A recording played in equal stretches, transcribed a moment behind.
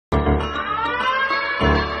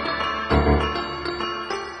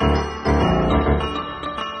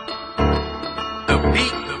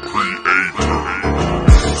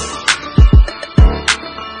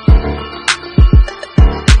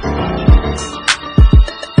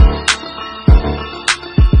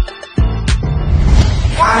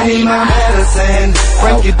I need my medicine.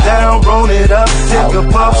 Break it down, roll it up, take a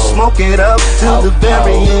puff, smoke it up till the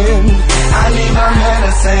very end. I need my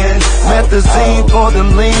medicine. Methazine for the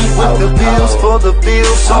lean, with the pills for the feel,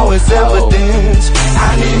 so it's evidence.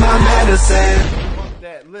 I need my medicine. Fuck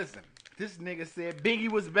that. Listen, this nigga said Biggie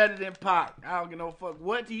was better than Pac. I don't give no fuck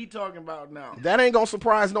what he talking about now. That ain't gonna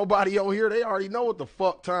surprise nobody over here. They already know what the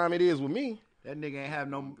fuck time it is with me. That nigga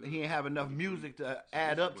ain't have enough music to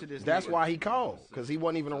add up to this. That's nigga. why he called, because he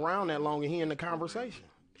wasn't even around that long and he in the conversation.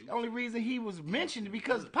 The only reason he was mentioned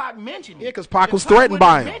because Pac mentioned him. Yeah, because Pac was threatened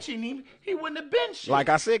by him. Mentioned him, he wouldn't have been shit. Like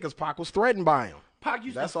I said, because Pac was threatened by him. Pac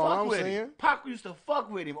used That's to all fuck I'm with saying. him. Pac used to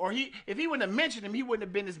fuck with him. Or if he wouldn't have mentioned him, he wouldn't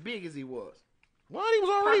have been as big as he was. Well, he was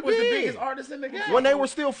already Pac was big. the biggest artist in the game. When they were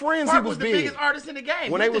still friends, Pac he was the big. biggest artist in the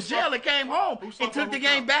game. When He they went was to jail and came home and took the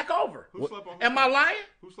game back over. Who slept on Am I lying?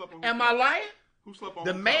 Who slept on Am I lying? Who slept on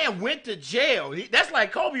The man went to jail. That's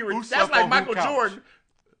like Kobe. That's slept like on Michael whose couch? Jordan.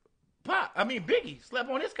 Biggie slept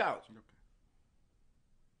on his couch.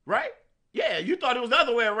 Right? Yeah, you thought it was the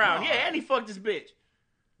other way around. No. Yeah, and he fucked his bitch.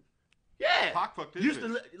 Yeah. Pac fucked his Used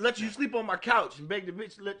bitch. to let you sleep on my couch and beg the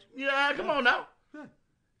bitch to let you. Yeah, come on now.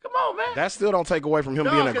 Come on, man. That still don't take away from him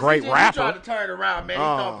being a 'cause great he rapper. tried to turn it around, man. He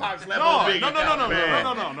thought Pac slept No, on Biggie. no.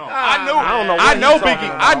 Ah, I know I don't know what I know he's talking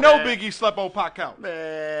Biggie. about, I know man. Biggie slept on Pac couch.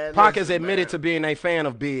 Man, Pac has listen, admitted man. to being a fan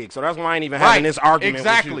of Big, so that's why I ain't even having this argument with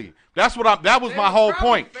Exactly. you. That's what that was my whole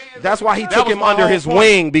point. That's why he That took was him my under whole his point.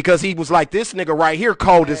 wing, because he was like, this nigga right here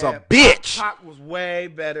cold as a bitch. Pac was way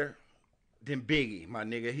better than Biggie, my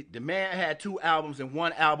nigga. The man had 2 albums, and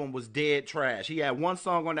 1 album was dead trash. He had 1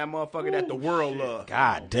 song on that motherfucker that the world loved.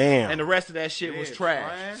 God damn. And the rest of that shit was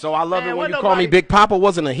trash. So I love Man, it when wasn't you call me nobody- Big Papa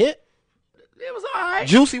wasn't a hit. It was all right.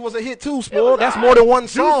 Juicy was a hit too, It Spoil. was That's all more right. than one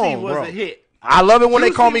Juicy song, was bro. a hit. I love it when they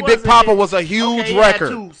Juicy call me was Big Papa hit. was a huge Okay, he record.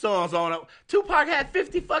 had 2 songs on it. Tupac had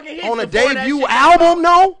 50 fucking hits On a before that debut shit came album, out.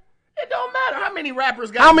 no? It don't matter how many rappers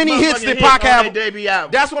got. How many hits motherfucking did Pac on have? their debut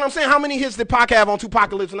album? That's what I'm saying. How many hits did Pac have on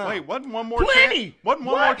Tupacalypse Now? Wait, wasn't one more Plenty. chance? Wasn't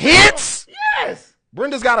one What? more chance? Hits? Yes,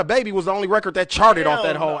 Brenda's Got a Baby was the only record that charted off Hell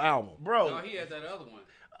that whole no. album. bro. No, he had that other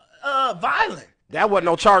one. Violent. That wasn't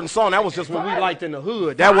no charting song. That was just what we liked in the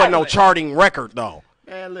hood. That wasn't no Violent. charting record, though.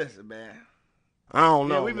 Man, listen, man. I don't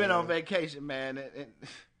know. Yeah, we've been man. on vacation, man.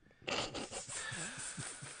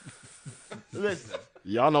 Listen,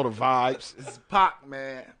 Y'all know the vibes. it's Pac,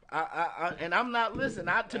 man. And I'm not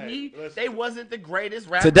listening. To me, they wasn't the greatest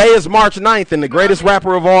rapper. Today is March 9th, and the greatest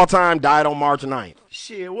rapper of all time died on March 9th.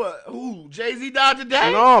 Shit, what? Who? Jay-Z died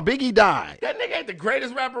today? No, Biggie died. That nigga ain't the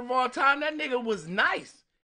greatest rapper of all time. That nigga was nice.